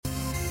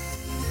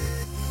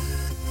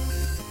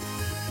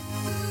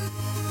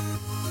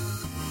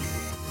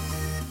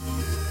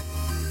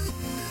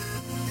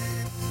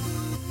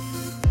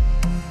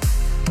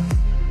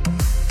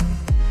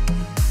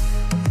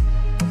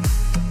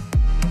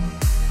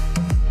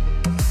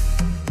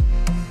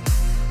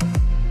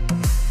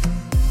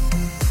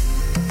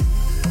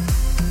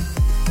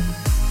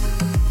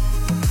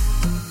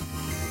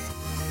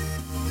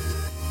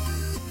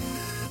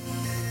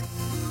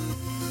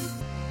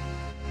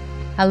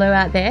Hello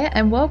out there,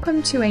 and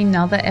welcome to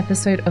another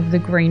episode of The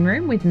Green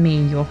Room with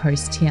me, your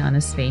host Tiana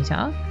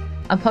Svita,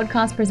 a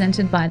podcast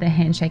presented by the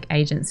Handshake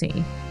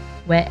Agency.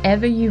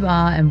 Wherever you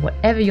are and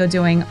whatever you're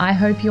doing, I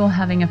hope you're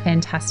having a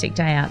fantastic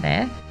day out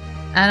there.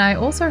 And I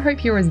also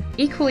hope you're as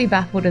equally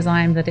baffled as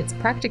I am that it's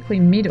practically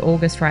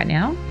mid-August right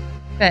now.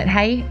 But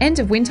hey, end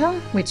of winter,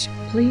 which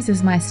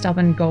pleases my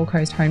stubborn Gold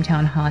Coast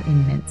hometown heart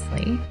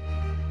immensely.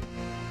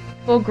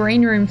 For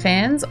Green Room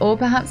fans, or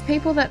perhaps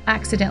people that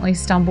accidentally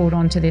stumbled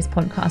onto this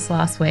podcast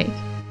last week,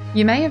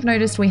 you may have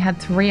noticed we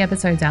had 3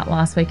 episodes out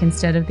last week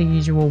instead of the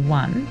usual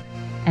 1.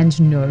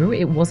 And no,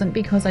 it wasn't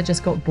because I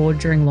just got bored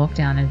during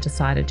lockdown and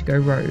decided to go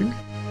rogue.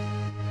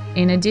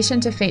 In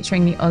addition to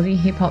featuring the Aussie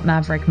hip-hop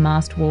maverick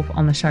Masked Wolf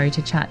on the show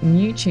to chat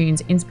new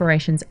tunes,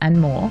 inspirations and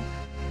more,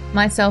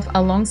 myself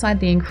alongside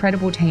the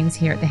incredible teams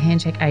here at the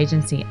Handshake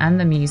Agency and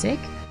The Music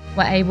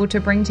were able to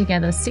bring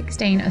together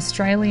 16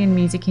 Australian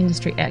music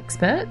industry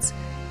experts,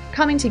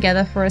 coming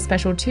together for a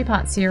special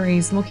 2-part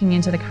series looking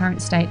into the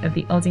current state of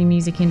the Aussie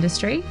music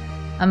industry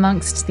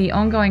amongst the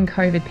ongoing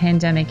COVID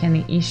pandemic and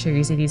the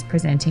issues it is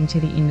presenting to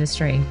the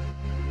industry.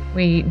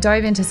 We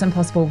dove into some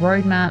possible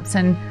roadmaps,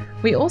 and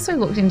we also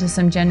looked into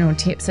some general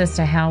tips as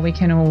to how we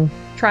can all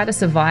try to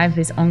survive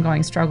this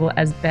ongoing struggle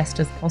as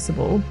best as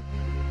possible.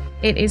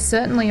 It is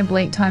certainly a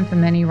bleak time for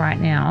many right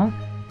now,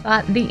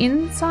 but the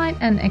insight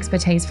and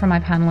expertise from my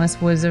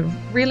panellists was a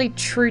really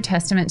true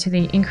testament to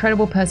the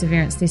incredible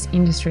perseverance this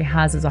industry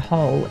has as a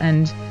whole.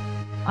 And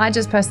I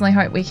just personally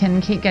hope we can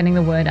keep getting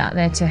the word out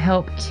there to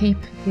help keep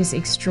this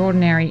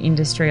extraordinary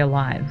industry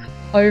alive.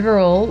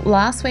 Overall,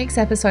 last week's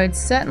episode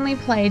certainly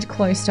played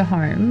close to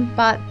home,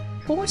 but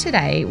for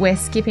today, we're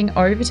skipping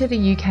over to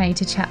the UK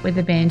to chat with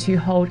a band who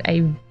hold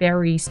a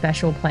very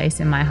special place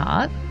in my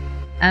heart.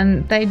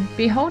 And they'd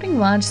be holding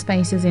large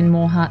spaces in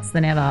more hearts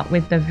than ever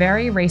with the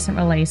very recent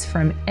release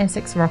from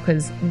Essex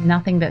rockers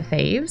Nothing But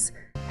Thieves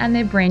and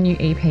their brand new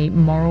EP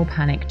Moral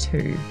Panic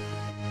 2.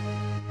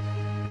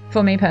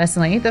 For me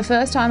personally, the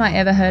first time I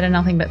ever heard a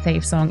Nothing But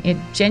Thieves song, it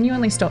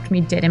genuinely stopped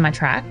me dead in my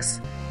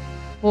tracks.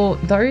 For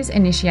those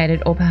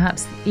initiated, or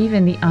perhaps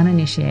even the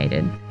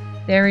uninitiated,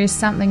 there is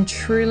something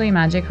truly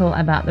magical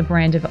about the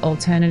brand of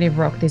alternative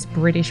rock this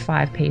British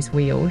 5-piece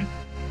wield.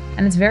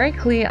 And it's very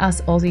clear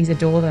us Aussies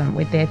adore them,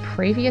 with their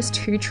previous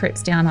 2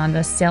 trips down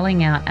under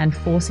selling out and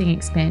forcing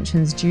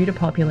expansions due to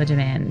popular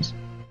demand.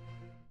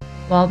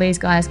 While these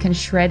guys can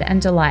shred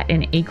and delight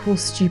in equal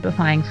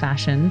stupefying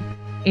fashion,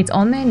 it's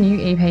on their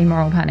new EP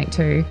Moral Panic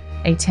 2,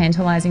 a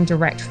tantalising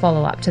direct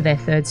follow-up to their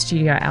 3rd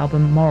studio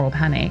album Moral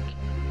Panic,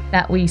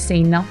 that we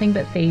see Nothing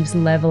But Thieves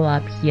level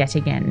up yet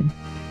again.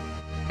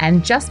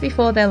 And just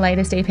before their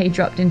latest EP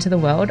dropped into the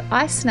world,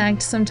 I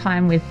snagged some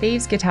time with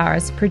Thieves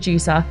guitarist,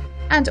 producer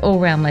and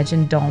all-round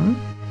legend Dom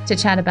to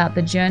chat about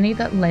the journey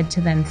that led to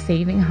them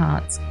thieving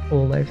hearts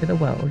all over the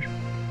world.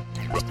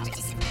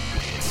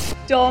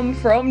 Dom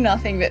from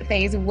Nothing But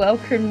Thieves,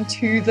 welcome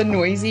to the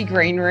noisy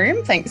green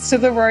room. Thanks to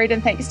the road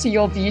and thanks to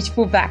your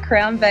beautiful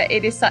background, but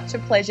it is such a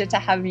pleasure to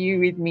have you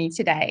with me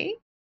today.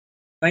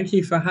 Thank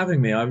you for having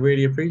me. I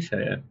really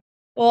appreciate it.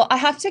 Well, I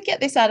have to get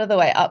this out of the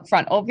way up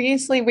front.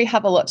 Obviously, we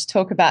have a lot to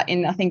talk about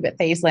in Nothing But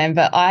Thieves land,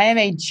 but I am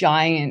a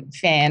giant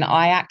fan.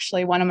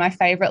 One of my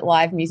favourite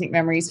live music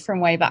memories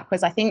from way back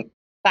was, I think,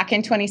 back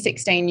in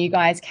 2016, you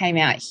guys came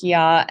out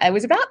here. It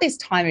was about this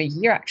time of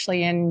year,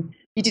 actually, and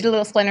you did a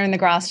little Splendour in the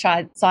Grass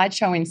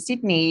sideshow in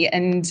Sydney,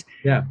 and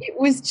It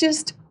was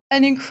just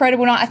an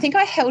incredible night. I think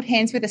I held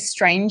hands with a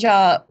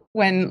stranger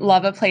when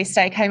Lover Please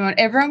Stay came on.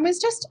 Everyone was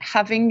just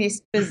having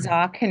this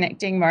bizarre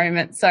connecting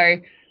moment. So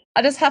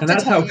I just have to tell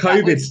you. And that's how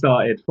COVID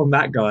started, from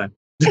that guy.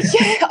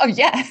 Yeah. Oh,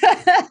 yeah.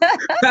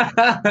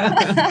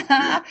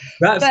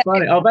 That's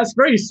funny. Oh, that's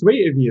very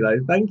sweet of you,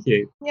 though. Thank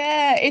you.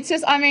 Yeah. It's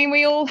just,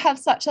 we all have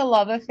such a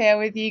love affair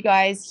with you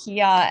guys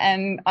here.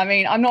 And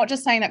I'm not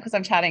just saying that because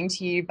I'm chatting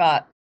to you,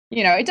 but,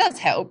 it does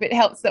help. It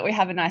helps that we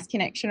have a nice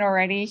connection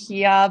already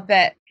here.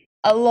 But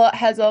a lot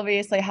has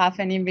obviously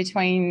happened in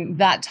between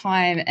that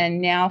time and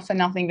now for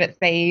Nothing But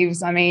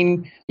Thieves.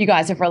 You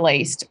guys have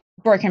released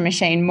Broken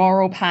Machine,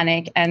 Moral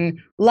Panic,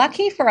 and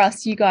lucky for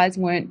us, you guys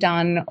weren't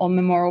done on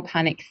the Moral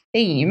Panic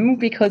theme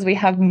because we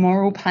have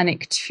Moral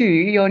Panic 2,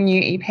 your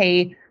new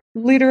EP,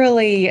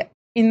 literally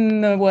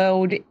in the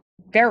world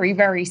very,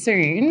 very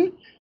soon.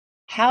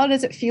 How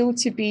does it feel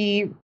to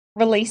be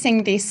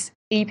releasing this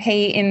EP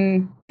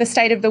in the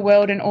state of the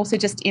world and also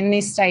just in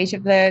this stage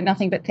of the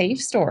Nothing But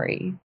Thieves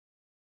story?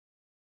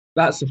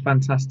 That's a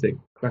fantastic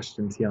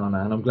question,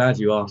 Tiana, and I'm glad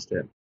you asked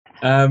it.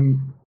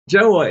 Do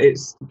you know what?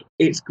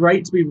 It's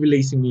great to be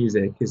releasing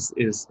music is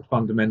the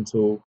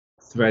fundamental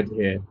thread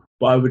here.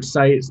 But I would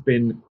say it's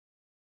been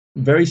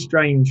very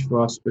strange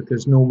for us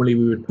because normally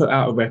we would put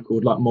out a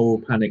record like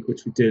Moral Panic,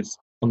 which we did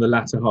on the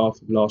latter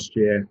half of last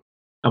year,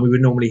 and we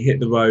would normally hit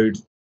the road,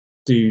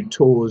 do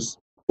tours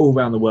all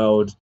around the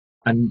world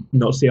and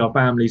not see our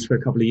families for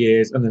a couple of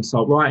years and then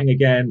start writing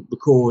again,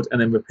 record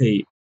and then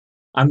repeat.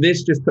 And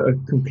this just put a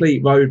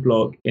complete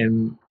roadblock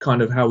in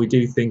kind of how we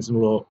do things and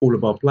all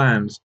of our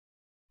plans.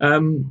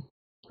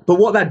 But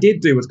what that did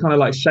do was kind of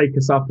like shake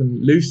us up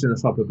and loosen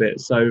us up a bit.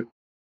 So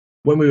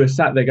when we were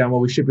sat there going, well,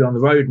 we should be on the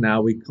road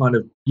now, we kind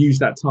of used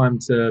that time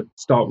to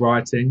start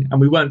writing, and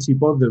we weren't too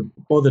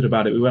bothered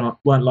about it. We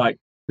weren't like,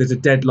 there's a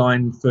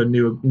deadline for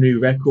new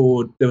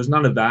record. There was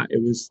none of that.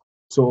 It was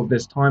sort of,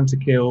 there's time to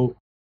kill.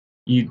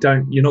 You're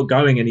not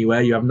going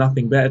anywhere. You have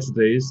nothing better to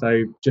do,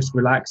 so just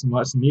relax and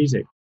write some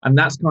music. And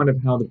that's kind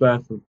of how the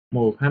birth of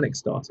Moral Panic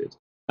started.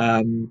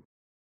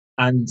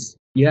 And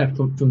yeah,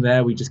 from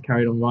there we just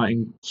carried on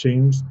writing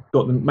tunes.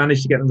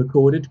 Managed to get them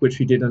recorded, which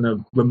we did in a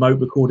remote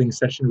recording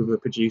session with a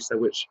producer,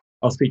 which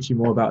I'll speak to you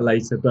more about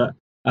later. But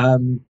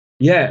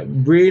yeah,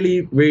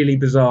 really, really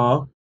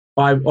bizarre.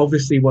 I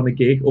obviously want a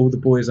gig. All the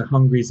boys are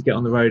hungry to get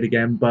on the road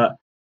again, but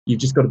you've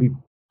just got to be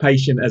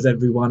patient, as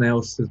everyone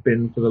else has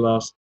been for the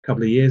last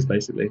couple of years,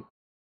 basically.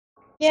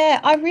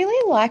 Yeah, I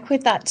really like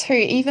with that too,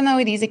 even though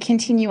it is a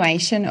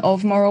continuation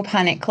of Moral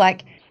Panic,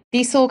 like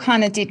this all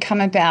kind of did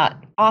come about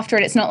after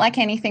it. It's not like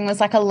anything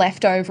was like a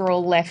leftover or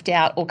left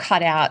out or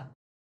cut out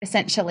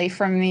essentially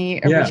from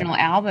the original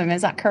album.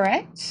 Is that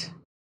correct?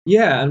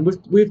 Yeah, and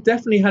we've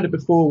definitely had it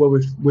before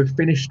where we've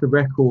finished the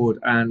record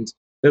and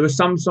there were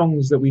some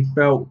songs that we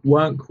felt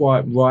weren't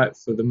quite right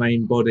for the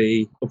main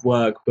body of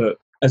work, but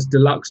as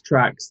deluxe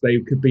tracks, they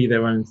could be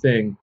their own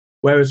thing.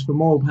 Whereas for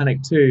Moral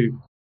Panic 2,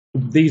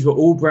 these were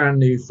all brand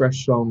new,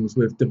 fresh songs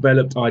with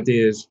developed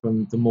ideas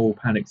from the Moral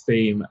Panic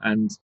theme,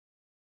 and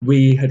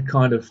we had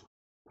kind of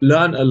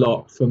learned a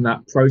lot from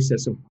that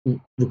process of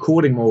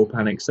recording Moral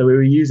Panic. So we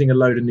were using a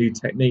load of new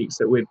techniques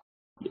that we'd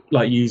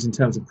like use in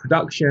terms of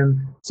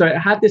production. So it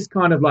had this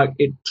kind of like,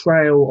 it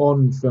trail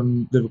on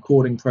from the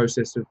recording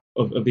process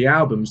of the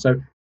album.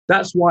 So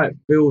that's why it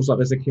feels like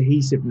there's a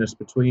cohesiveness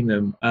between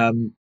them.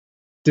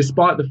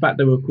 Despite the fact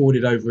they were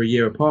recorded over a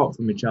year apart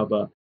from each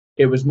other,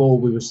 it was more,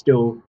 we were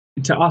still,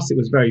 to us, it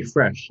was very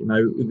fresh. You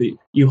know,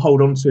 you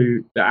hold on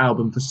to the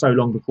album for so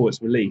long before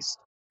it's released.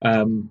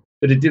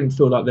 But it didn't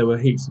feel like there were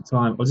heaps of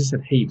time. I just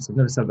said heaps. I've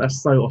never said that.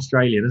 That's so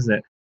Australian, isn't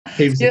it?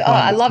 Heaps of time.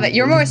 I love it.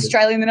 You're more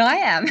Australian than I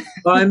am.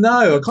 I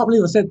know. I can't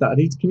believe I said that.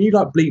 Can you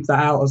like bleep that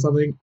out or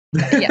something?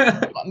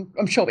 Yeah,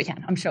 I'm sure we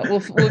can. I'm sure we'll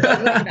go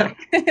back.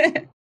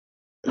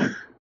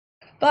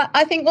 But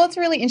I think what's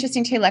really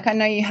interesting too, like I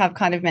know you have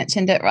kind of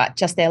mentioned it right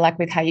just there, like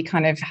with how you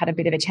kind of had a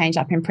bit of a change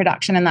up in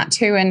production and that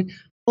too. And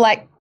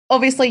like,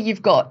 obviously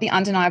you've got the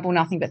undeniable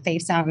Nothing But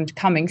Thieves sound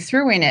coming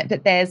through in it,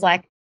 but there's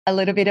like a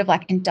little bit of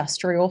like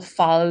industrial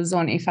fuzz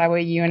on If I Were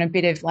You and a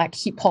bit of like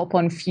hip hop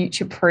on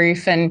Future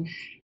Proof. And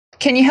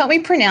can you help me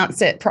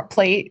pronounce it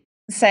properly?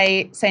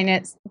 Say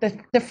it's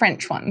the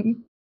French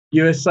one.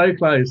 You are so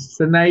close.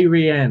 Sene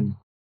Rien.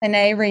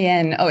 Sene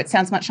Rien. Oh, it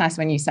sounds much nicer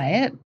when you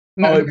say it.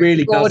 Oh, it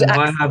really doesn't.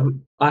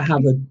 I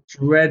have a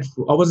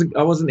dreadful. I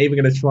wasn't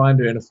even going to try and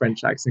do it in a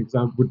French accent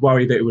because I would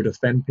worry that it would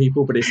offend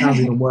people. But it sounds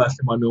even worse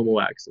in my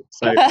normal accent.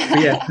 So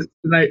yeah,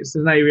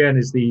 Sene Rien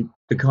is the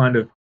kind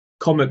of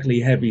comically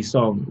heavy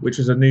song, which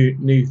was a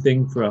new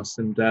thing for us.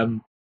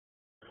 And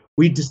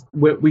we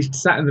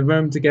sat in the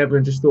room together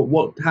and just thought,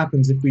 what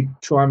happens if we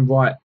try and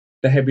write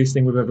the heaviest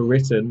thing we've ever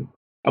written?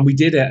 And we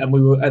did it, and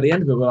we were at the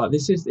end of it, we're like,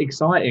 this is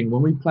exciting.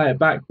 When we play it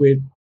back, we're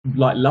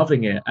like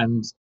loving it,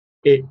 and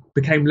it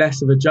became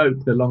less of a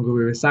joke the longer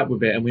we were sat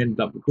with it, and we ended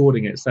up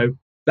recording it. So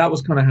that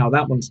was kind of how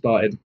that one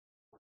started.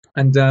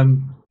 And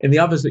in the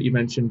others that you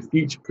mentioned,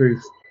 Future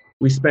Proof,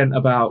 we spent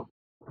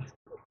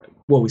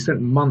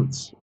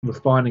months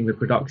refining the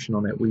production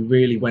on it. We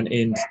really went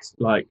in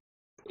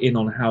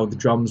on how the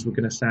drums were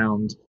going to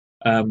sound.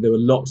 There were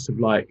lots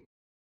of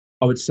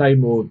I would say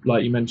more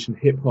like you mentioned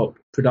hip hop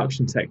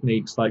production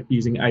techniques, like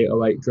using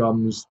 808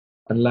 drums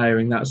and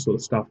layering that sort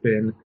of stuff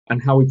in,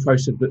 and how we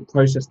processed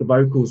the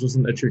vocals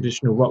wasn't a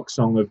traditional rock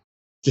song of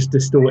just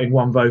distorting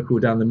one vocal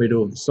down the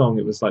middle of the song.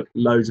 It was like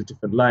loads of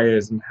different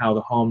layers and how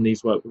the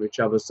harmonies work with each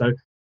other. So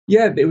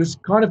yeah, it was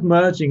kind of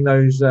merging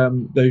those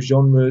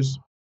genres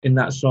in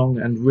that song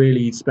and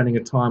really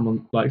spending time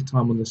on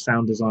the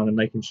sound design and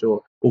making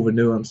sure all the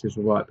nuances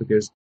were right,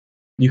 because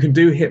you can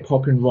do hip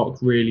hop and rock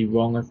really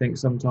wrong, I think,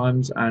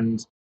 sometimes.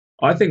 And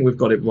I think we've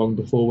got it wrong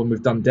before when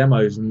we've done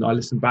demos, and I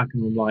listen back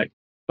and I'm like,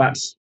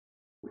 that's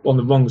on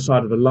the wrong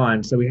side of the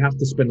line. So we have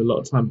to spend a lot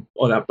of time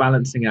on that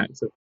balancing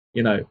act of,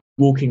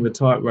 walking the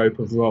tightrope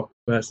of rock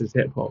versus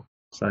hip hop.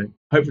 So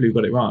hopefully we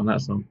got it right on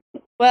that song.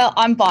 Well,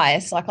 I'm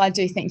biased, like I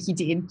do think you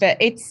did, but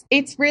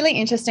it's really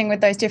interesting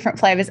with those different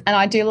flavors. And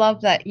I do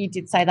love that you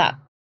did say that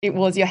it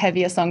was your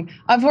heavier song.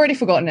 I've already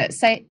forgotten it.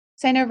 Say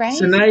no rain.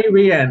 Sene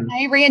Rien.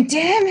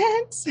 Damn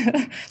it.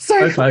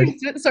 so far.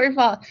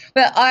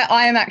 But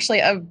I am actually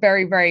a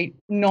very, very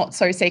not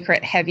so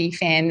secret heavy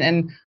fan,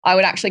 and I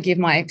would actually give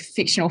my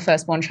fictional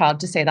firstborn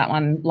child to see that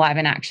one live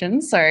in action.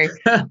 So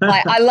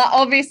I love,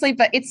 obviously,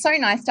 but it's so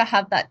nice to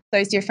have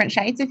those different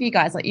shades of you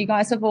guys. Like you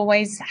guys have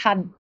always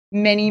had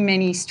many,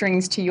 many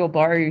strings to your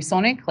bow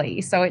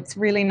sonically. So it's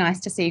really nice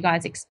to see you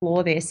guys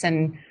explore this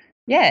and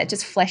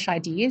just flesh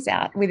ideas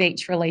out with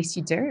each release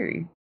you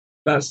do.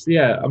 That's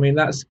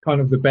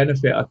kind of the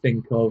benefit, I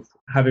think, of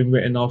having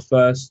written our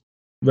first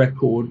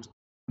record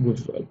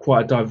with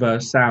quite a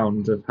diverse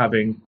sound, of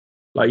having,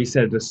 like you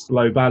said, a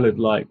slow ballad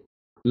like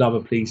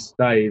Lover Please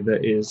Stay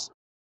that is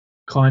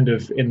kind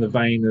of in the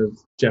vein of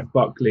Jeff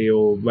Buckley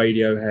or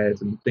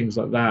Radiohead and things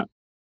like that.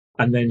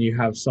 And then you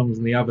have songs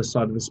on the other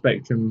side of the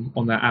spectrum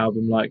on that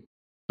album, like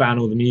Ban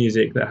All the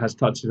Music, that has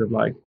touches of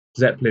like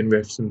Zeppelin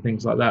riffs and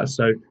things like that.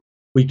 So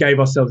we gave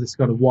ourselves this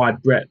kind of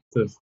wide breadth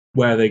of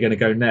where they're going to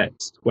go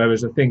next.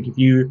 Whereas I think if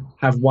you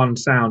have one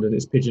sound and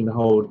it's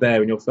pigeonholed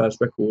there in your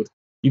first record,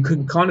 you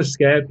can kind of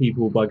scare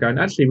people by going,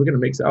 actually, we're going to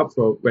mix it up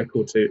for a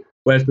record too.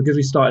 Whereas because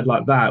we started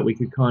like that, we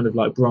could kind of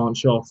like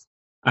branch off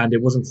and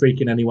it wasn't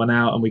freaking anyone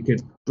out, and we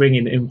could bring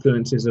in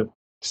influences of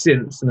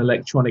synths and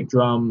electronic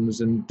drums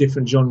and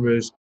different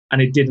genres,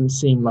 and it didn't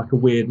seem like a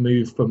weird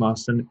move from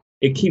us. And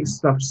it keeps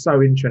stuff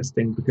so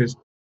interesting because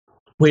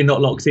we're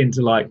not locked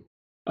into like,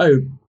 oh,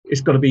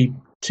 it's got to be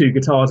two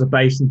guitars, a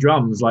bass, and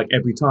drums like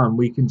every time.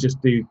 We can just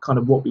do kind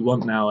of what we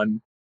want now, and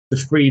the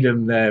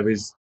freedom there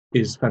is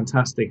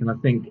fantastic. And I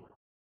think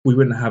we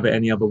wouldn't have it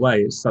any other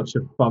way. It's such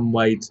a fun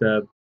way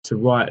to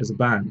write as a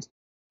band.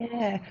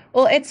 Yeah.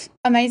 Well, it's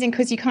amazing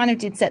because you kind of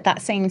did set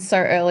that scene so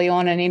early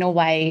on, and in a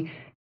way,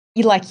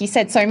 like you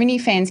said, so many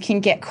fans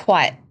can get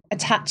quite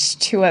attached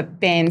to a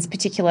band's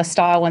particular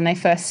style when they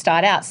first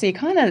start out. So you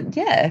kind of,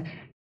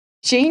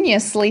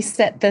 geniusly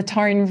set the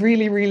tone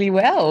really, really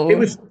well. It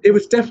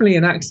was definitely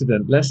an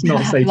accident. Let's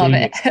not say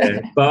genius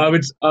there. But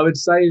I would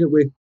say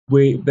that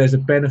there's a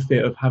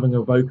benefit of having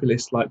a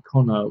vocalist like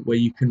Connor, where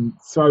you can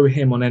throw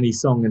him on any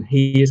song and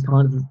he is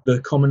kind of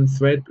the common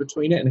thread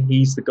between it, and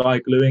he's the guy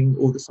gluing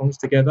all the songs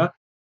together.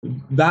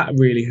 That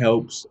really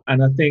helps.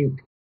 And I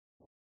think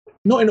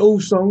not in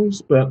all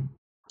songs, but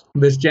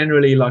there's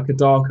generally like a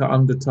darker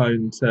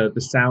undertone to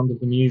the sound of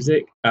the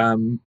music,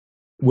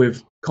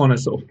 with Connor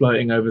sort of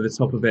floating over the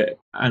top of it.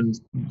 And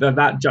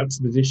that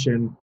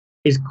juxtaposition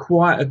is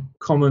quite a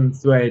common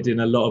thread in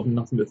a lot of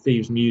Nothing But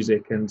Thieves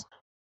music. And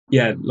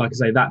yeah, like I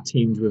say, that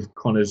teamed with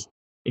Connor's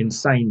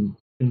insane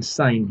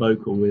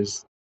vocal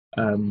is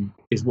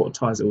what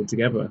ties it all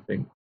together, I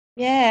think.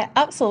 Yeah,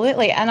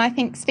 absolutely. And I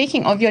think,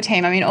 speaking of your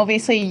team, I mean,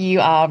 obviously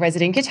you are a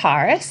resident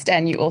guitarist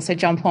and you also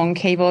jump on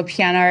keyboard,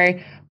 piano,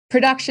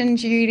 production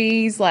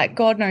duties, like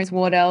God knows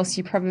what else.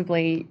 You're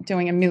probably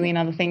doing a million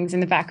other things in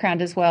the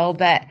background as well.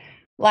 But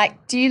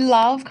like, do you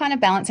love kind of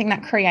balancing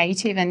that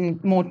creative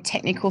and more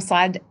technical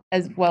side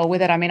as well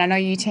with it? I mean, I know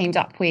you teamed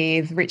up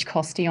with Rich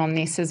Costy on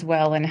this as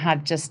well and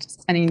had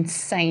just an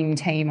insane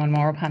team on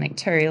Moral Panic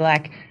too.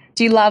 Like,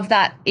 do you love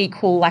that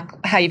equal, like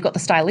how you've got the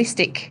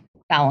stylistic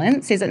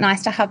balance? Is it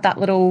nice to have that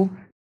little,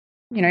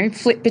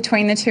 flip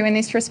between the two in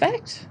this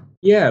respect?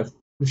 Yeah,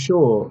 for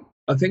sure.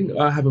 I think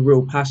I have a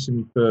real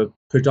passion for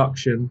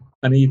production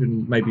and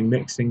even maybe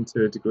mixing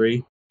to a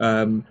degree.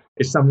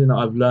 It's something that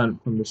I've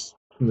learned from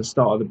the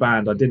start of the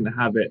band. I didn't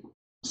have it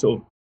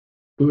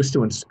we were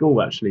still in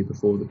school actually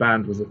before the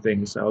band was a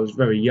thing, so I was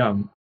very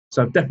young.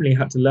 So I've definitely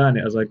had to learn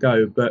it as I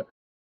go. But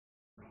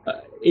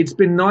it's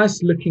been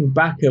nice looking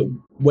back at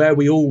where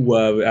we all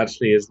were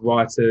actually as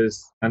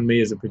writers and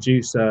me as a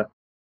producer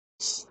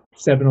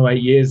 7 or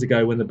 8 years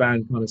ago when the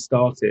band kind of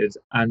started,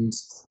 and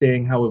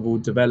seeing how we've all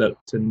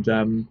developed.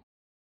 And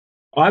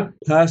I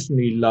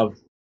personally love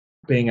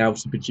being able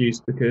to produce,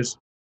 because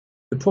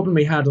the problem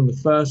we had on the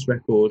first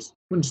record, I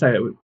wouldn't say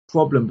it was a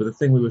problem, but the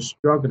thing we were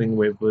struggling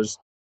with was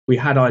we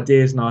had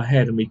ideas in our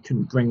head and we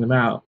couldn't bring them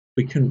out.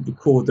 We couldn't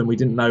record them. We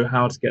didn't know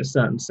how to get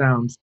certain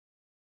sounds.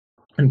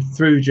 And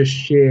through just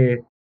sheer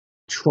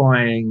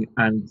trying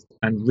and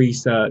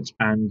research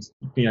and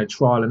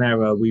trial and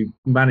error, we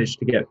managed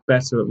to get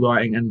better at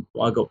writing, and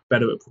I got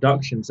better at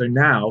production. So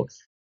now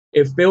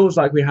it feels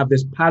like we have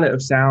this palette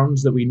of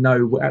sounds that we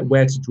know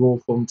where to draw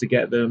from to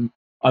get them.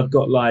 I've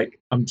got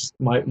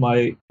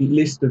my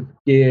list of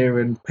gear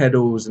and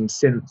pedals and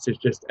synths is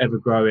just ever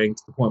growing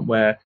to the point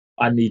where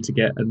I need to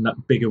get a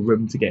bigger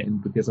room to get in,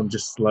 because I'm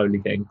just slowly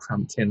getting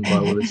cramped in by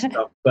all this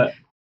stuff. But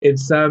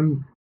it's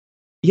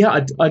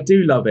I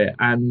do love it,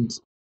 and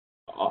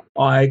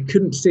I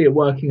couldn't see it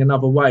working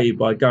another way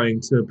by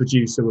going to a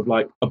producer with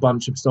like a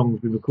bunch of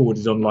songs we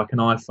recorded on like an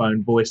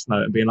iPhone voice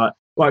note and being like,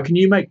 right, can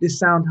you make this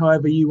sound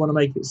however you want to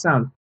make it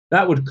sound?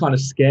 That would kind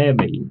of scare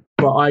me.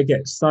 But I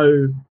get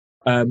so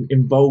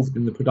involved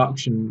in the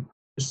production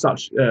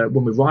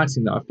when we're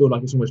writing that I feel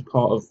like it's almost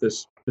part of the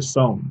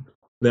song,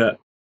 that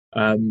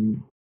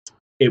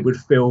it would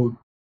feel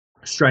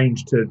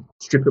strange to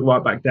strip it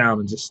right back down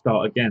and just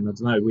start again. I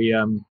don't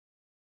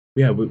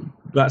know.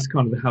 That's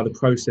kind of how the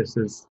process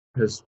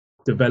has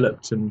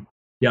developed, and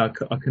I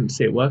couldn't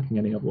see it working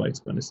any other way,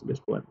 to be honest, at this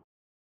point.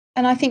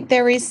 And I think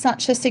there is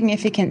such a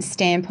significant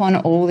stamp on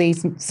all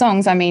these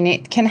songs. I mean,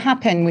 it can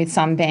happen with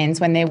some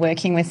bands when they're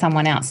working with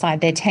someone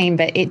outside their team,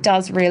 but it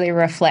does really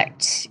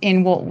reflect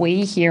in what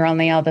we hear on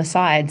the other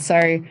side.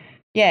 So,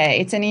 yeah,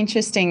 it's an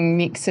interesting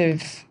mix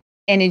of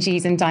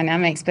energies and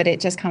dynamics, but it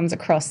just comes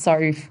across so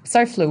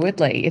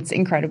fluidly. It's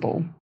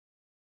incredible.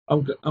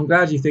 I'm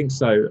glad you think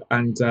so.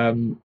 And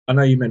I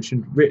know you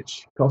mentioned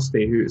Rich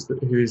Costy,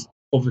 who is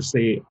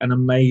obviously an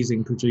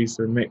amazing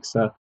producer and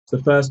mixer. It's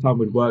the first time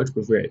we'd worked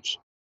with Rich.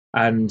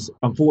 And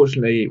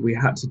unfortunately, we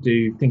had to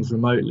do things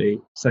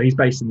remotely. So he's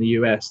based in the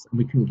US and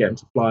we couldn't get him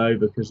to fly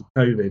over because of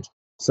COVID.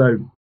 So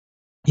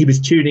he was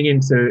tuning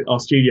into our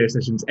studio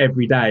sessions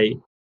every day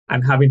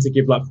and having to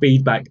give like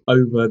feedback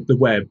over the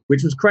web,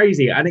 which was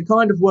crazy. And it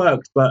kind of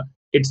worked, but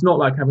it's not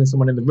like having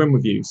someone in the room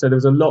with you. So there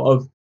was a lot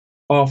of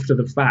after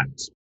the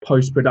fact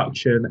post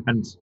production,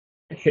 and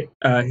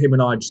him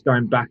and I just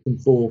going back and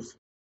forth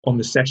on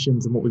the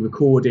sessions and what we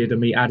recorded,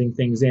 and me adding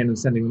things in and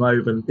sending them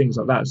over and things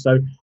like that. So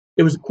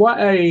it was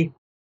quite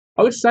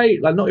I would say,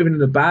 like, not even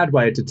in a bad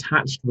way, a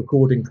detached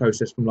recording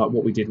process from like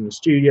what we did in the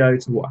studio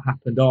to what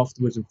happened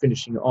afterwards and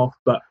finishing it off.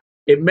 But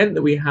it meant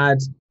that we had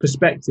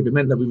perspective. It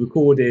meant that we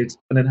recorded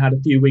and then had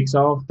a few weeks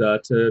after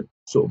to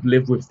sort of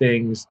live with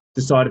things,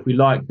 decide if we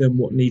like them,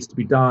 what needs to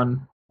be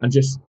done, and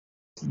just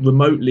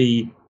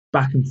remotely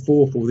back and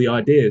forth all the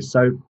ideas.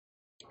 So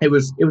it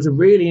was a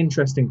really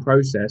interesting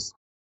process.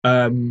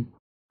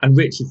 And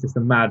Rich is just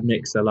a mad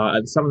mixer.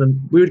 Like some of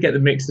them, we would get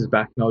the mixes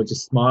back, and I would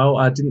just smile.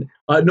 I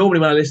normally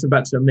when I listen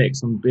back to a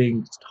mix, I'm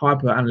being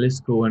hyper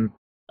analytical and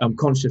I'm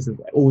conscious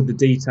of all the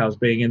details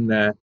being in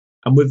there.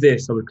 And with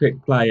this, I would click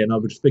play, and I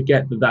would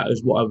forget that that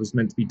is what I was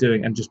meant to be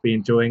doing, and just be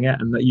enjoying it.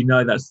 And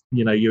that that's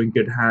you're in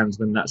good hands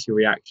when that's your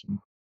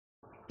reaction.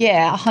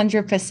 Yeah,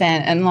 100%.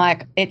 And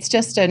like, it's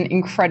just an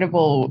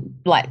incredible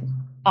like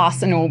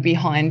arsenal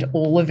behind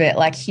all of it.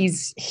 Like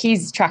his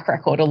track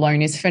record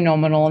alone is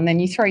phenomenal, and then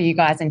you throw you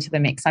guys into the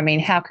mix. I mean,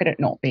 how could it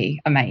not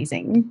be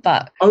amazing?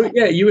 But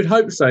yeah, you would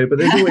hope so, but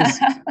there's always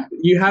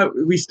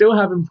we still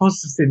have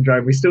imposter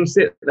syndrome. We still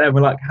sit there and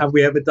we're like, have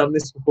we ever done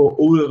this before?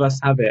 All of us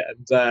have it,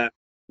 and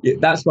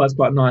that's why it's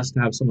quite nice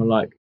to have someone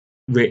like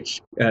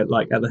Rich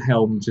like at the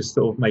helm, just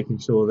sort of making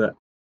sure that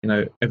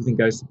everything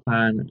goes to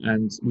plan.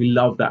 And we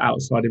love that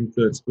outside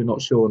influence. If we're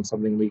not sure on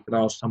something, we can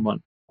ask someone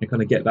and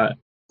kind of get that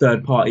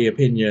third party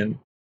opinion,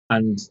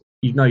 and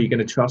you're going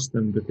to trust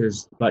them,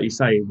 because like you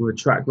say, with a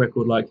track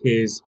record like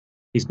his,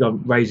 he's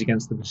got Rage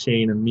Against the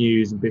Machine and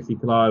Muse and Biffy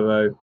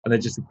Clyro, and they're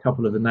just a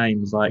couple of the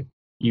names. Like,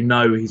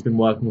 he's been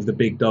working with the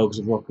big dogs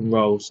of rock and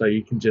roll, so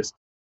you can just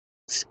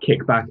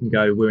kick back and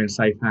go, we're in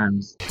safe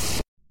hands.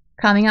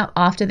 Coming up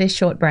after this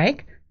short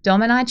break,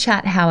 Dom and I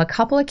chat how a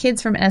couple of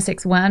kids from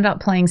Essex wound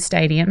up playing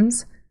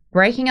stadiums,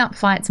 breaking up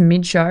fights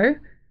mid-show,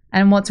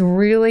 and what's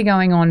really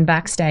going on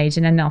backstage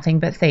in a Nothing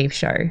But Thieves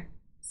show.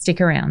 Stick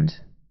around.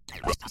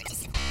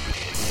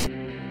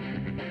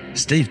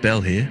 Steve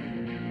Bell here.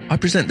 I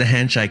present the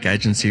Handshake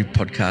Agency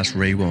podcast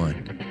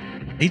Rewind.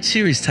 Each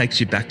series takes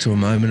you back to a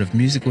moment of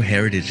musical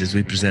heritage as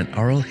we present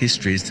oral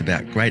histories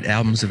about great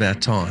albums of our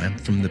time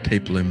from the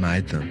people who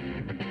made them.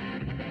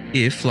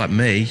 If, like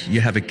me, you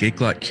have a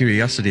geek-like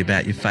curiosity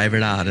about your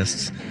favourite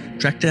artists,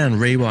 track down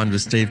Rewind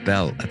with Steve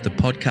Bell at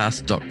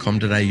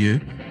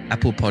thepodcast.com.au,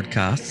 Apple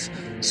Podcasts,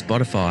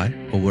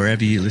 Spotify, or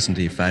wherever you listen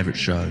to your favourite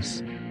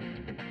shows.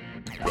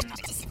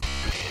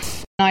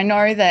 I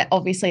know that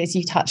obviously, as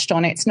you touched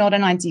on, it's not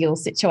an ideal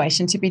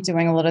situation to be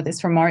doing a lot of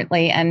this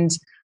remotely. And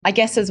I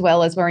guess as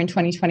well as we're in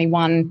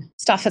 2021,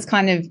 stuff has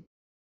kind of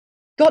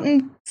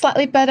gotten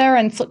slightly better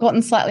and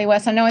gotten slightly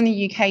worse. I know in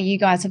the UK, you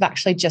guys have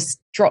actually just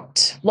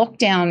dropped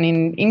lockdown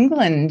in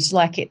England.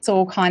 Like, it's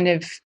all kind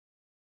of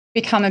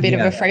become a bit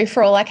of a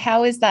free-for-all. Like,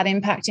 how is that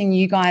impacting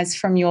you guys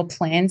from your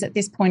plans at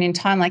this point in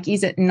time? Like,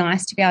 is it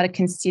nice to be able to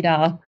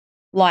consider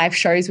live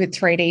shows with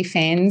 3D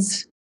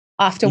fans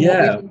after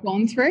what we've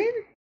gone through?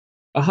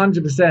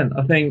 100%.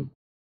 I think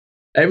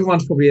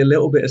everyone's probably a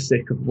little bit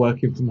sick of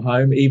working from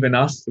home. Even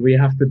us, we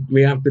have to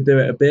do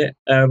it a bit.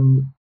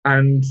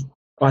 And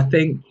I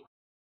think,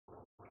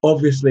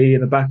 obviously,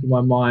 in the back of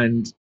my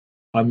mind,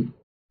 I'm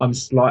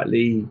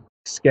slightly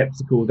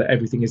skeptical that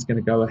everything is going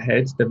to go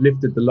ahead. They've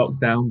lifted the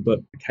lockdown,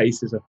 but the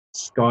cases are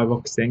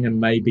skyrocketing, and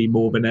maybe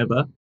more than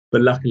ever.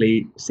 But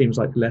luckily, it seems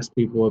like less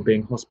people are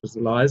being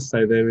hospitalised,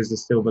 so there is a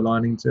silver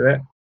lining to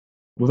it.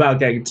 Without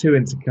getting too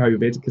into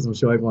COVID, because I'm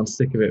sure everyone's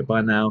sick of it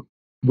by now,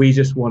 we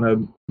just want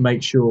to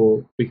make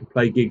sure we can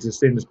play gigs as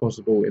soon as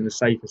possible in the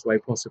safest way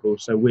possible.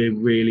 So we're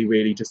really,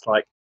 really just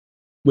like,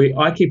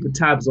 I keep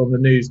tabs on the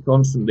news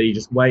constantly,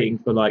 just waiting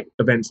for like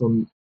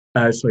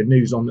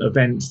news on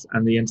events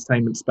and the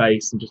entertainment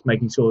space, and just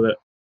making sure that,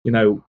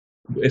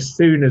 as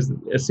soon as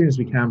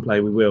we can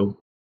play, we will.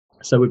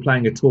 So we're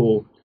playing a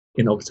tour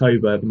in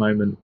October at the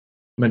moment,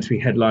 meant to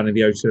be headlining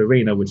the O2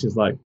 Arena, which is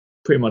like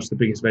pretty much the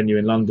biggest venue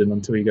in London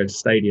until you go to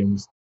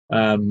stadiums.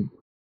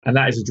 And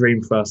that is a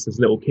dream for us as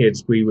little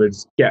kids. We would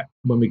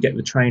when we get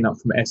the train up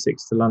from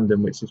Essex to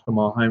London, which is from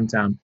our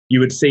hometown, you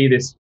would see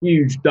this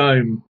huge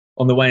dome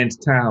on the way into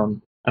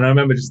town. And I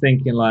remember just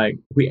thinking, like,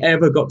 if we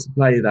ever got to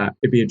play that,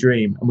 it'd be a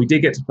dream. And we did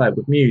get to play it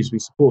with Muse. We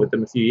supported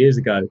them a few years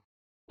ago.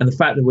 And the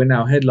fact that we're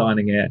now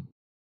headlining it,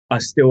 I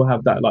still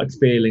have that like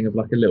feeling of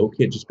like a little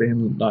kid just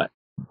being like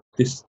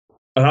this.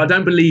 And I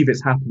don't believe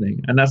it's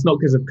happening. And that's not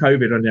because of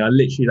COVID or anything. I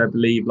literally don't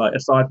believe, like,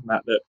 aside from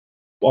that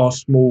our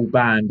small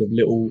band of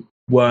little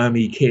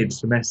wormy kids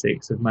from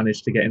Essex have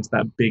managed to get into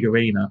that big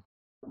arena.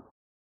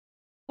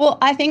 Well,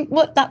 I think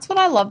that's what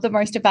I love the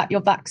most about your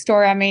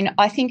backstory. I mean,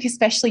 I think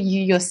especially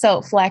you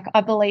yourself, like,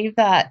 I believe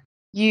that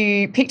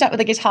you picked up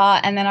with a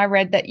guitar, and then I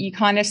read that you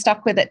kind of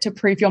stuck with it to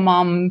prove your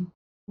mum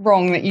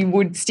wrong, that you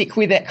would stick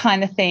with it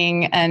kind of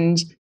thing. And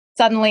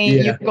Suddenly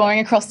Yeah. you're going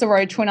across the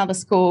road to another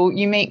school,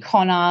 you meet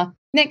Connor,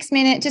 next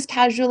minute just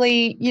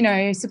casually,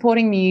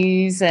 supporting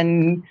Muse,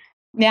 and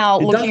now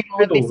It looking does at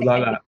all of this. feel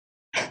like that.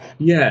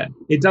 Yeah,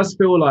 it does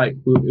feel like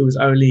it was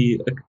only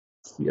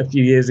a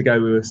few years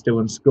ago we were still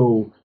in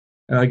school,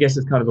 and I guess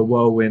it's kind of a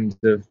whirlwind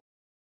of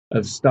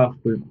stuff.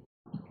 With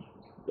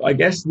I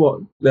guess what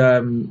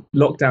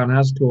lockdown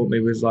has taught me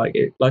was like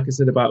I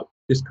said about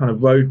this kind of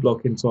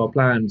roadblock into our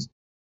plans.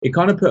 It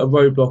kind of put a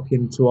roadblock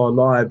into our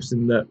lives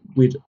in that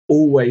we'd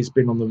always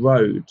been on the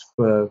road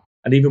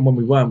and even when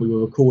we weren't, we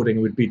were recording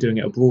and we'd be doing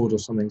it abroad or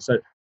something. So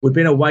we'd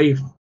been away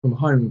from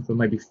home for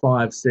maybe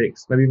 5,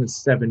 6, maybe even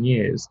 7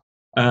 years.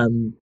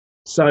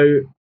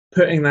 So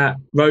putting that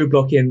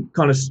roadblock in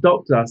kind of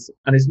stopped us,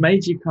 and it's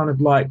made you kind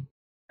of like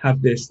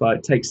have this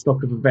like take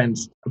stock of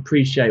events,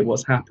 appreciate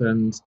what's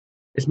happened.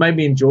 It's made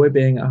me enjoy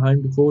being at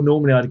home. Before,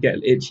 normally I'd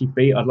get itchy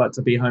feet. I'd like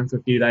to be home for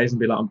a few days and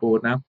be like, I'm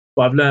bored now.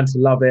 But I've learned to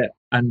love it,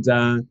 and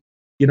there's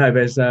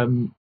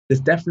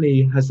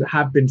definitely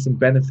have been some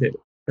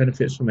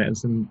benefits from it and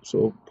some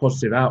sort of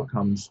positive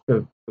outcomes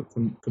for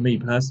me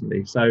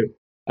personally. So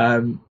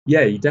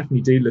you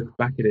definitely do look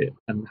back at it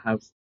and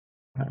have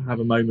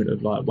a moment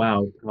of like,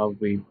 wow, how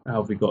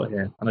have we got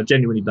here? And I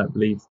genuinely don't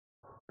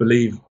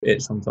believe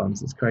it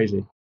sometimes. It's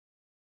crazy.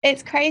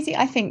 It's crazy.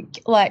 I think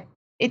like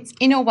it's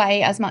in a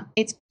way as much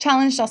it's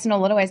challenged us in a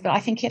lot of ways, but I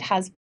think it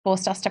has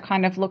forced us to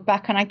kind of look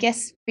back. And I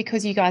guess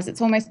because you guys,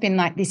 it's almost been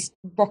like this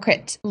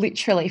rocket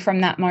literally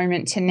from that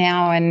moment to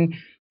now. And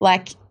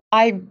like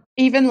I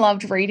even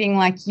loved reading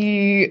like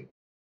you,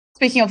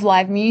 speaking of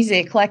live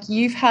music, like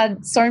you've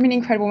had so many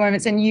incredible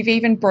moments, and you've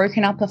even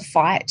broken up a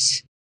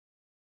fight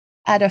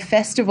at a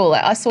festival.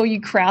 Like, I saw you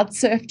crowd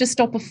surf to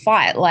stop a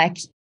fight. Like,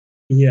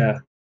 yeah,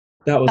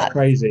 that was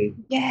crazy.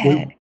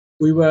 Yeah,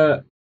 we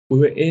were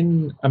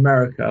in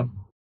America,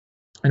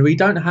 and we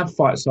don't have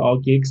fights at our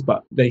gigs,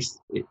 but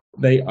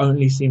they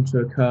only seem to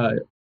occur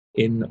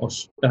in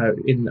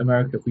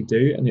America if we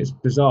do, and it's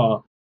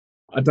bizarre.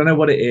 I don't know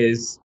what it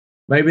is.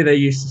 Maybe they're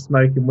used to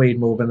smoking weed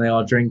more than they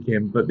are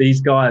drinking, but these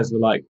guys were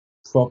like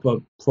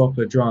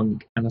proper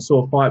drunk, and I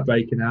saw a fight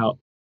breaking out,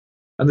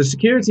 and the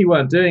security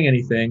weren't doing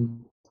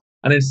anything,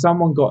 and then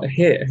someone got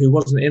hit who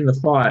wasn't in the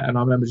fight, and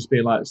I remember just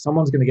being like,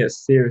 someone's going to get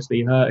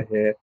seriously hurt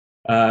here,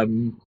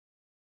 and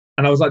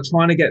I was like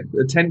trying to get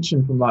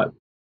attention from like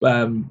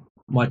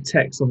my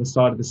techs on the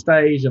side of the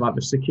stage and like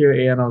the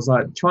security, and I was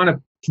like trying to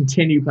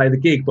continue play the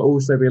gig, but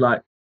also be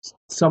like,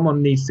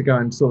 someone needs to go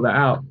and sort that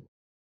out.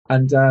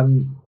 And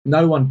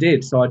no one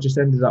did, so I just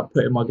ended up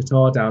putting my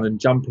guitar down and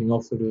jumping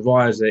off of the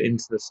riser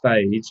into the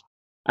stage.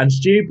 And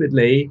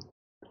stupidly,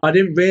 I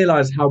didn't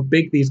realize how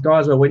big these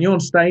guys are. When you're on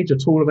stage, you're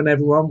taller than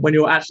everyone. When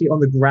you're actually on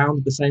the ground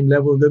at the same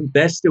level as them,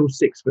 they're still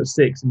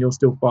 6'6" and you're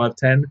still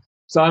 5'10".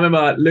 So I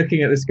remember like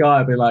looking at this guy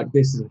and being like,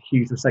 this is a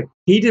huge mistake.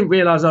 He didn't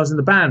realize I was in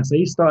the band, so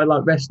he started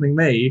like wrestling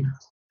me.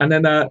 And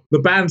then the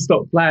band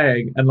stopped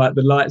playing and like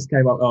the lights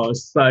came up. Oh, it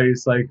was so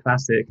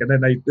classic. And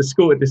then they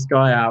escorted this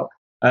guy out.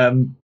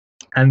 And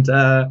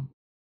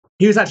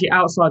he was actually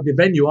outside the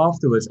venue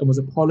afterwards and was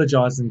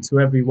apologizing to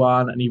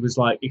everyone. And he was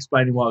like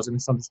explaining why I was a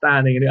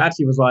misunderstanding. And it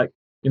actually was like,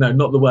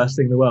 not the worst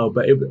thing in the world.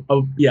 But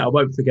I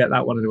won't forget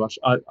that one in the rush.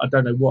 I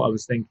don't know what I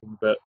was thinking,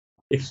 but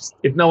if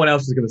no one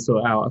else was going to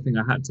sort it out, I think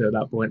I had to at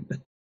that point.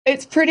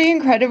 It's pretty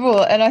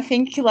incredible. And I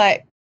think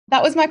like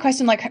that was my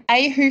question, like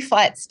who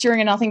fights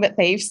during a Nothing But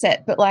Thieves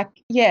set? But like,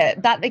 yeah,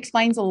 that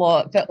explains a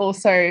lot. But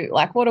also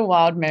like, what a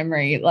wild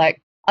memory. Like,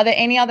 are there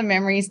any other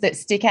memories that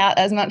stick out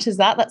as much as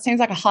that? That seems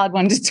like a hard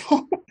one to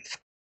top.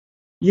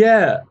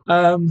 Yeah,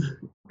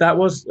 that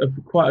was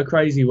quite a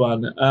crazy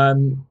one.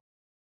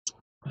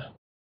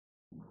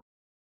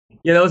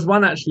 Yeah, there was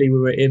one actually. We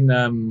were in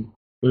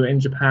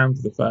Japan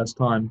for the first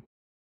time.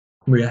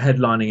 We were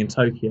headlining in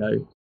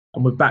Tokyo,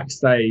 and we're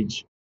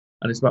backstage,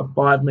 and it's about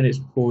 5 minutes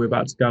before we're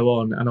about to go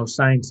on. And I was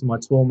saying to my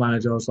tour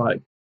manager, I was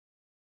like,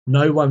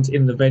 "No one's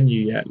in the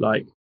venue yet.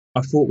 Like,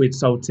 I thought we'd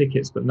sold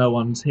tickets, but no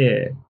one's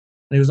here."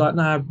 And he was like,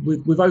 "No,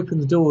 we've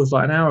opened the doors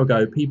like an hour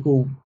ago.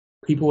 People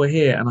were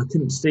here," and I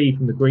couldn't see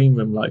from the green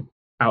room like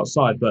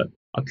outside, but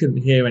I couldn't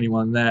hear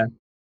anyone there.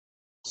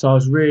 So I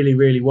was really,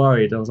 really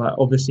worried. I was like,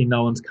 obviously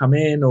no one's come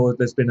in, or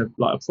there's been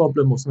a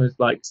problem or something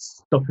like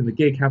stopping the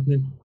gig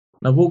happening.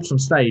 And I walked on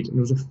stage, and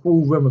there was a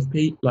full room of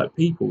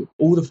people.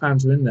 All the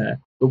fans were in there.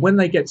 But when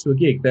they get to a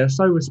gig, they're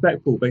so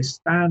respectful. They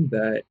stand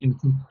there in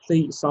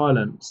complete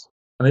silence,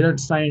 and they don't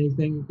say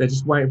anything. They're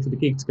just waiting for the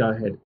gig to go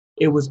ahead.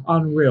 It was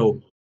unreal.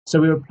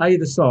 So we would play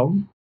the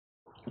song,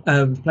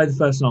 play the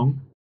first song.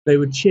 They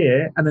would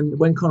cheer, and then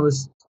when Connor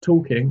was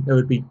talking, they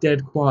would be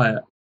dead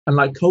quiet. And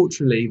like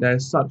culturally, they're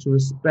such a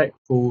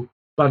respectful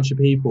bunch of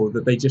people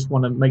that they just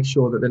want to make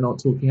sure that they're not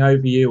talking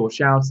over you or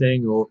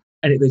shouting or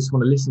anything. They just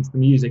want to listen to the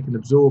music and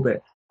absorb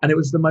it. And it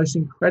was the most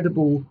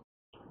incredible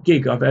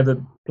gig I've ever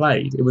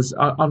played. It was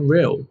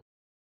unreal.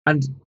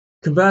 And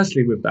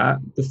conversely with that,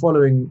 the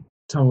following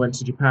time we went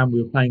to Japan,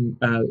 we were playing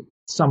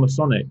Summer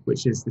Sonic,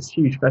 which is this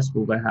huge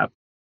festival they have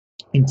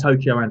in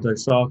Tokyo and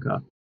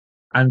Osaka.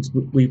 And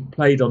we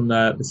played on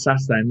the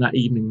Saturday, and that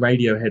evening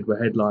Radiohead were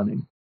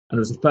headlining. And it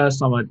was the first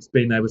time I'd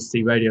been able to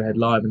see Radiohead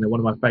live, and they're one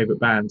of my favourite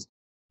bands.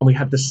 And we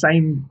had the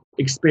same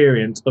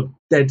experience of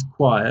dead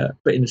quiet,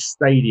 but in a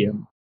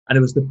stadium. And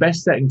it was the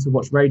best setting to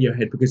watch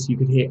Radiohead because you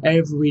could hear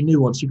every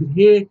nuance. You could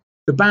hear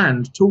the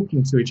band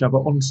talking to each other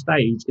on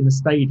stage in the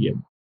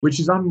stadium, which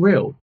is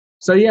unreal.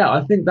 So yeah,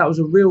 I think that was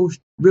a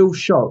real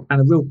shock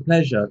and a real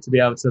pleasure to be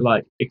able to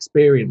like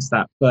experience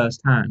that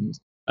firsthand.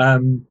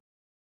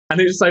 And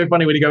it's so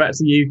funny when you go back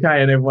to the UK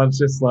and everyone's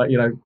just like,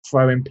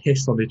 throwing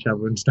piss on each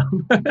other and stuff.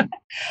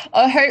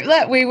 I hope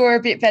that we were a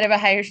bit better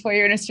behaved for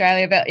you in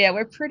Australia, but yeah,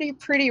 we're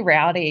pretty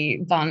rowdy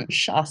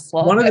bunch, us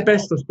lot. One of the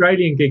best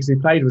Australian gigs we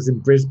played was in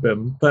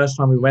Brisbane. First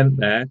time we went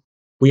there,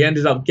 we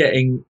ended up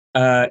getting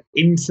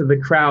into the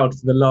crowd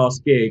for the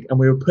last gig, and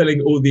we were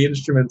pulling all the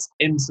instruments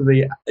into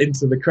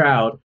the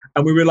crowd,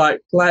 and we were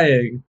like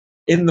playing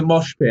in the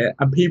mosh pit,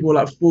 and people were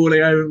like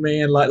falling over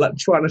me and like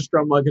trying to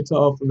strum my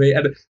guitar for me.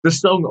 And the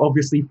song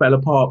obviously fell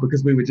apart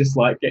because we were just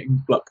like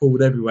getting like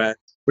pulled everywhere.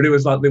 But it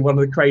was like one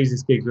of the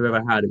craziest gigs we've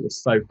ever had. It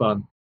was so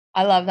fun.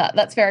 I love that.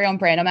 That's very on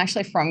brand. I'm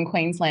actually from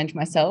Queensland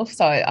myself,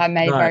 so I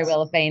may very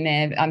well have been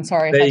there. I'm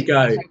sorry if I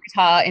didn't play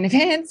guitar in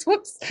advance.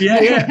 Whoops.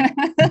 Yeah.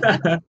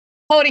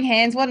 Holding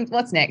hands.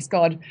 What's next?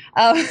 God.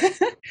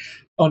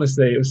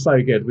 Honestly, it was so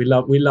good. We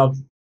love.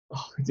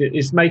 Oh,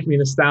 it's making me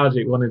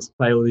nostalgic wanting to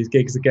play all these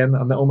gigs again,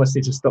 and I almost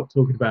need to stop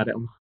talking about it.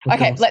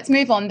 Okay, let's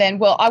move on then.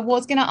 Well, I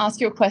was going to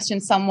ask you a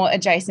question somewhat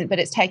adjacent, but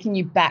it's taking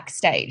you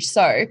backstage.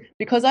 So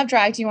because I've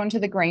dragged you onto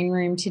the green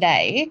room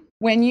today,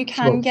 when you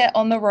can get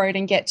on the road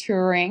and get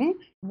touring,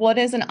 what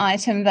is an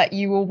item that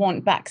you will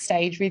want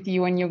backstage with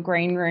you in your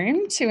green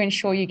room to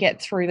ensure you get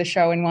through the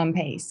show in one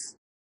piece?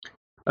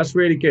 That's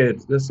really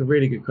good. That's a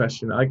really good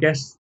question. I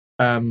guess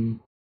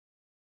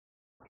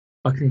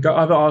I can go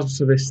either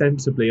answer this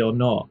sensibly or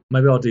not.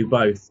 Maybe I'll do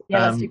both.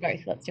 Yeah, let's do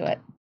both. Let's do it.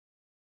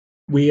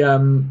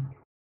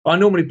 I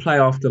normally play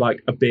after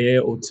like a beer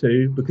or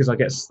two because I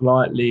get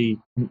slightly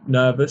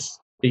nervous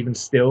even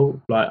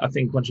still. Like I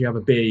think once you have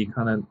a beer,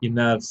 your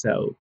nerves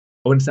settle.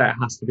 I wouldn't say it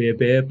has to be a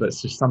beer, but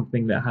it's just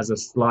something that has a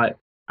slight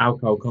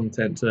alcohol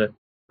content to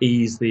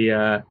ease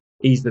the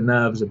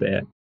nerves a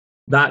bit.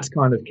 That's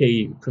kind of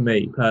key for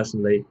me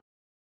personally.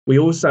 We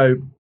also,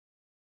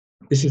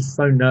 this is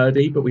so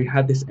nerdy, but we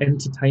had this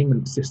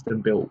entertainment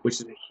system built,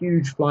 which is a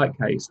huge flight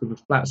case with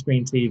a flat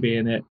screen TV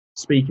in it,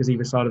 speakers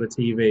either side of the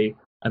TV,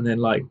 and then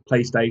like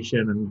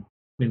PlayStation and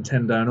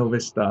Nintendo and all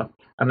this stuff.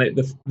 And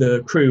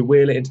the crew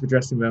wheel it into the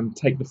dressing room,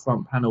 take the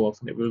front panel off,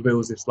 and it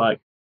reveals this like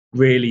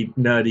really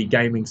nerdy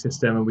gaming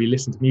system. And we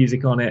listen to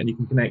music on it, and you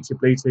can connect your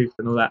Bluetooth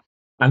and all that.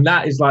 And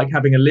that is like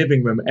having a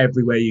living room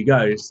everywhere you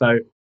go. So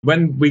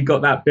when we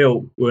got that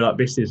built, we were like,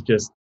 this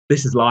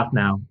is life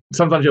now.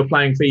 Sometimes you're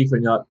playing FIFA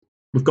and you're like,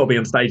 we've got to be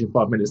on stage in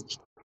 5 minutes,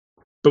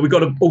 but we've got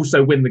to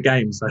also win the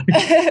game. So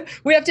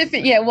we have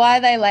to. Why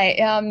are they late?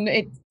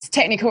 It's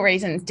technical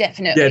reasons,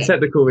 definitely. Yeah,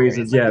 technical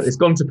reasons. Yeah, it's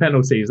gone to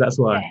penalties. That's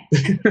why.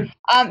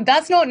 Yeah.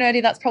 That's not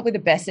nerdy. That's probably the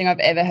best thing I've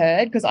ever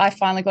heard because I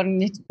finally got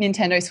a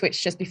Nintendo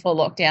Switch just before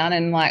lockdown,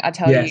 and like I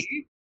tell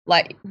you,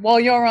 like while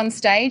you're on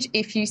stage,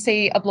 if you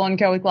see a blonde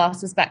girl with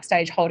glasses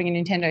backstage holding a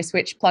Nintendo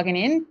Switch plugging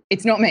in,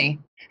 it's not me.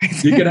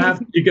 You're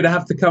gonna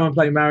have to come and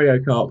play Mario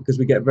Kart because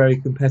we get very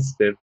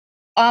competitive.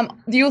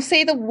 You'll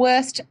see the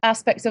worst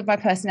aspects of my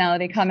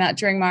personality come out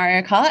during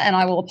Mario Kart, and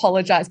I will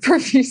apologise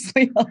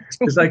profusely.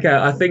 It's okay.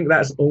 I think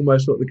that's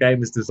almost what the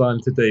game is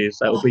designed to do.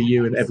 So it will be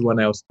you and everyone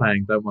else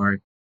playing. Don't worry.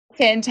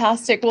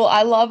 Fantastic. Well,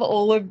 I love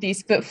all of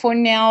this, but for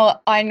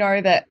now, I know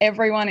that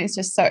everyone is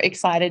just so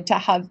excited to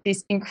have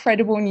this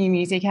incredible new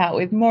music out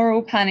with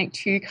Moral Panic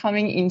 2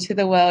 coming into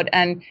the world.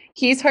 And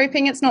he's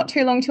hoping it's not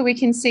too long till we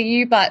can see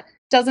you, but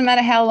doesn't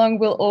matter how long,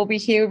 we'll all be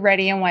here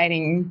ready and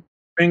waiting.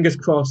 Fingers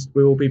crossed,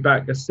 we will be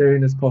back as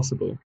soon as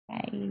possible.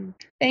 Okay.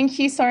 Thank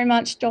you so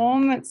much,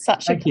 Dom. It's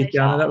such a pleasure. Thank you,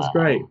 Diana. That was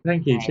great.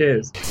 Thank you.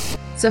 Cheers.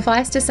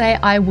 Suffice to say,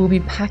 I will be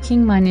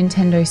packing my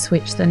Nintendo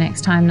Switch the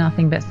next time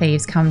Nothing But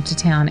Thieves come to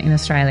town in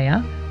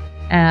Australia.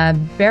 A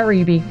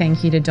very big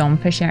thank you to Dom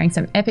for sharing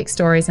some epic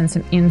stories and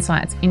some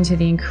insights into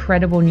the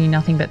incredible new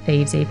Nothing But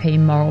Thieves EP,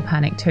 Moral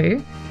Panic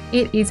 2.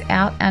 It is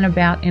out and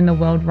about in the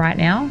world right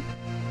now.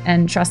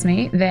 And trust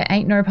me, there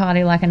ain't no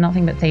party like a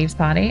Nothing But Thieves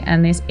party,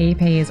 and this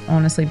EP is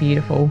honestly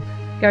beautiful.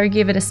 Go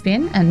give it a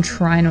spin and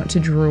try not to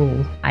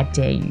drool. I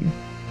dare you.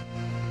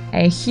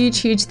 A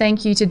huge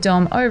thank you to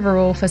Dom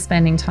overall for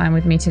spending time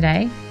with me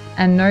today,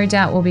 and no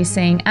doubt we'll be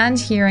seeing and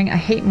hearing a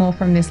heap more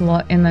from this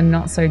lot in the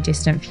not so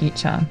distant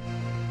future.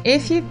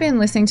 If you've been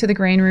listening to The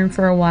Green Room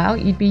for a while,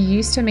 you'd be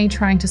used to me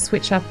trying to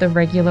switch up the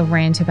regular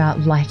rant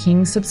about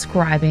liking,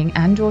 subscribing,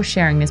 and or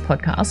sharing this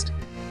podcast.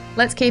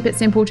 Let's keep it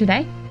simple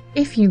today.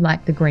 If you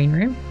like The Green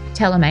Room,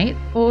 tell a mate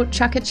or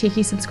chuck a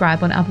cheeky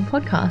subscribe on Apple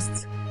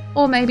Podcasts.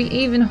 Or maybe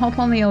even hop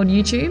on the old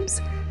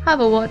YouTubes. Have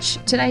a watch.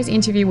 Today's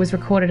interview was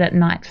recorded at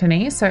night for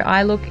me, so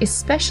I look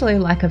especially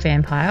like a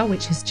vampire,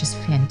 which is just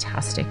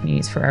fantastic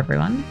news for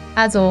everyone.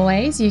 As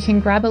always, you can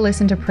grab a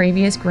listen to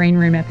previous Green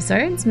Room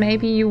episodes.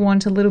 Maybe you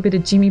want a little bit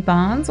of Jimmy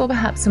Barnes or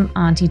perhaps some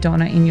Auntie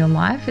Donna in your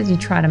life as you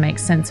try to make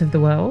sense of the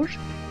world.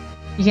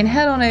 You can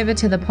head on over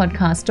to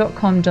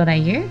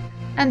thepodcast.com.au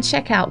and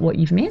check out what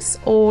you've missed,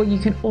 or you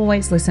can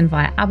always listen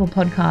via Apple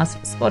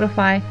Podcasts,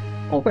 Spotify,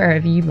 or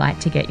wherever you like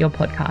to get your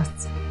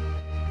podcasts.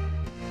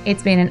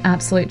 It's been an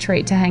absolute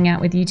treat to hang out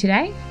with you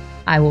today.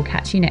 I will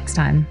catch you next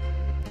time.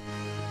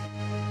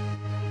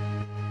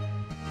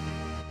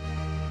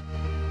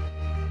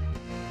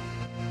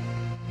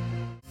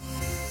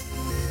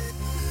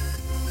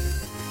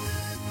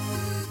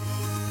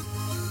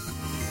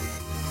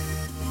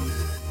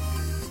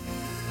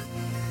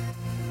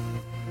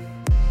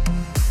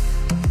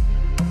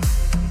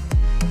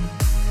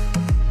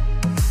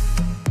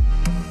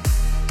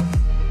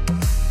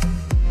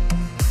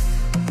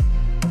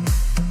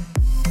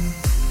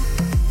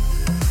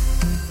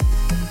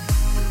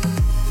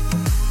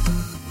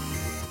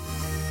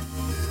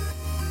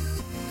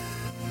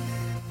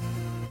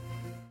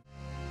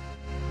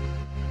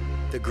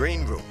 The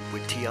Green Room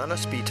with Tiana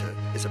Spita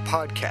is a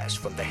podcast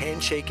from the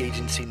Handshake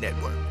Agency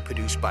Network,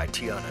 produced by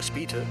Tiana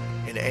Spita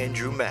and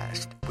Andrew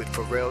Mast, with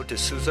Pharrell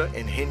D'Souza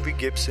and Henry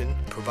Gibson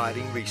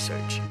providing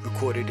research,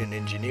 recorded and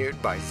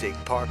engineered by Zig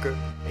Parker,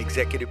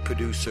 executive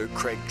producer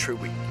Craig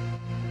Treweek.